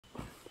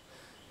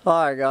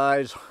Alright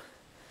guys,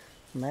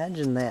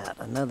 imagine that,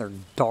 another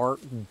dark,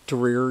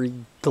 dreary,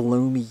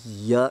 gloomy,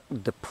 yuck,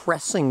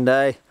 depressing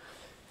day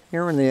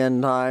here in the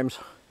end times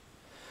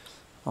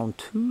on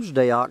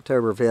Tuesday,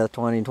 October 5th,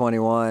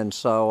 2021.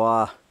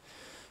 So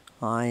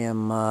I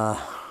am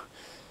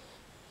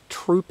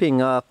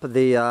trooping up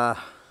the,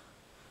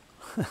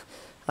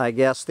 I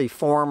guess the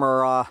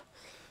former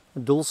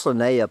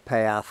Dulcinea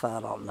path. I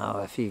don't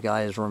know if you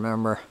guys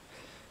remember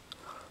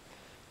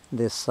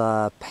this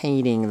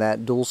painting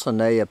that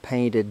Dulcinea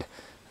painted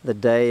the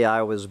day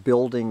I was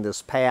building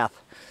this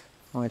path,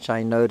 which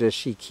I noticed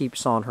she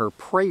keeps on her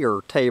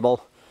prayer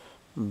table.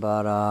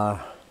 But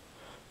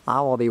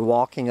I will be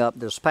walking up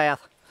this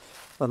path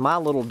with my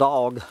little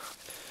dog,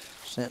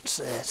 since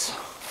it's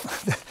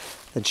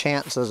the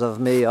chances of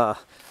me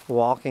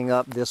walking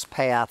up this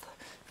path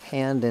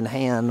hand in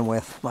hand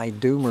with my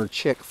doomer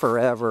chick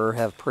forever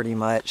have pretty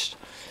much,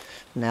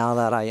 now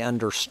that I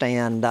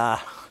understand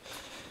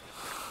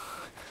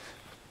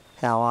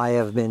how I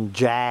have been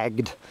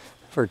jagged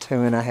for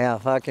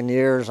 2.5 fucking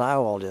years, I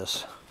will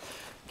just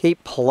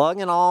keep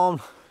plugging on.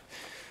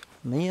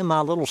 Me and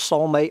my little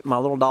soulmate, my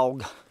little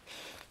dog.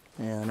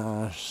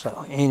 And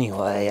so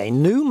anyway, a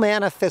new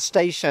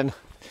manifestation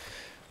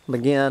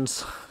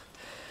begins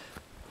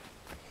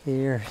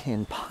here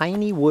in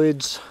Piney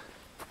Woods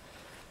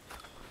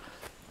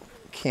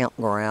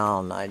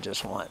Campground. I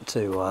just want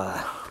to,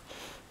 I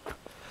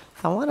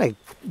want to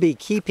be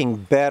keeping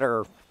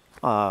better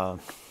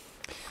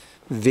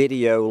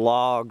video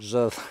logs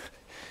of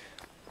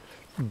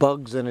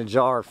Bugs in a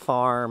Jar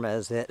Farm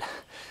as it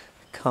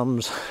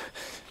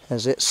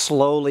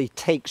slowly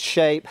takes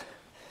shape.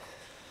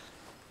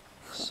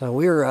 So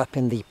we're up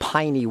in the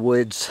Piney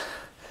Woods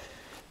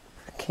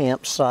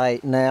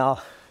campsite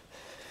now.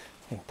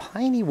 The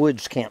Piney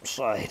Woods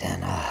campsite,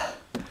 and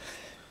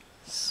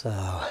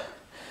so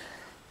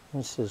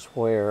this is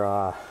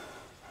where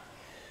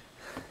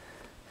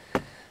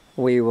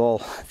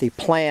the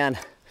plan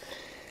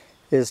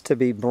is to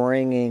be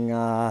bringing you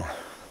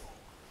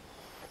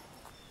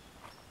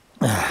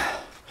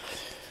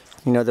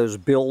know, those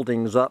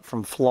buildings up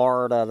from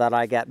Florida that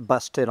I got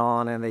busted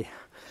on in the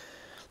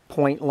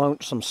Point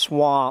Lonesome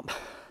Swamp.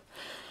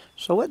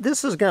 So what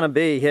this is going to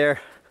be here,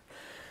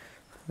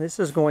 this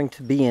is going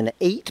to be an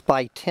 8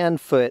 by 10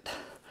 foot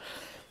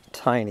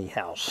tiny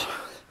house.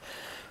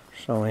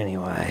 So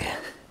anyway,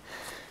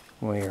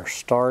 we are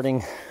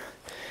starting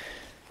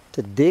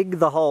to dig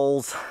the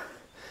holes.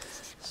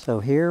 So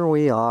here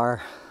we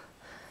are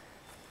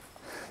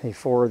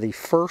before the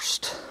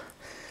first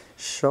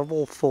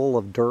shovel full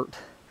of dirt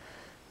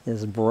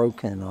is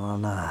broken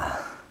on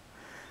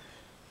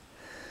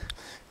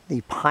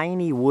the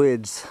Piney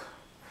Woods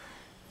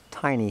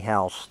tiny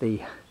house,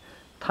 the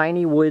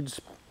Piney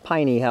Woods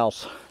Piney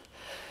House.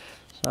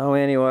 So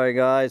anyway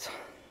guys,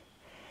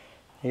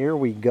 here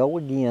we go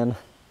again.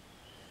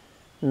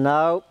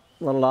 Nope,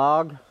 little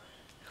dog.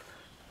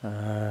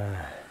 A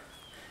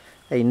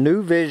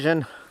new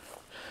vision.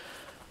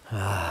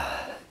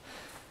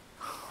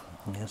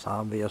 Yes,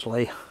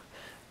 obviously,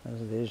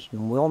 this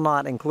vision will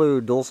not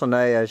include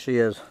Dulcinea. She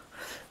has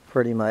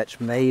pretty much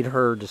made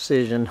her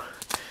decision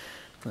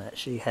that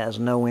she has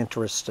no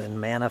interest in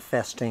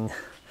manifesting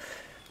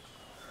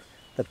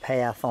the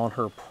path on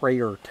her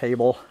prayer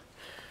table.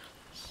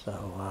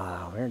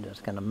 So we're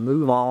just going to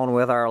move on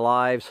with our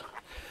lives,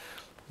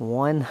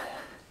 one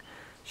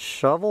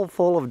shovel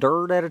full of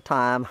dirt at a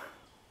time.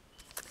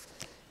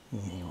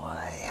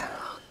 Anyway,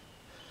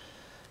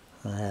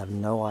 I have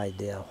no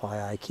idea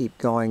why I keep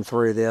going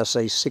through this.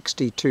 A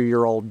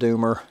 62-year-old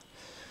doomer.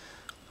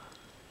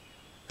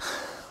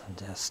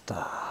 Just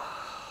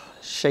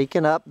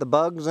shaking up the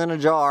bugs in a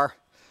jar.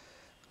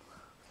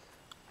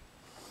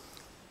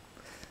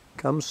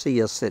 Come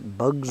see us at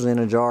Bugs in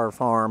a Jar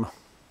Farm.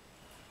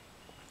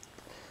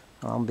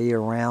 I'll be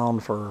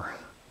around for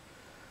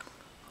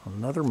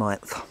another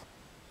month.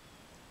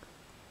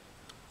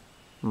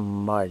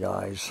 Bye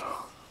guys.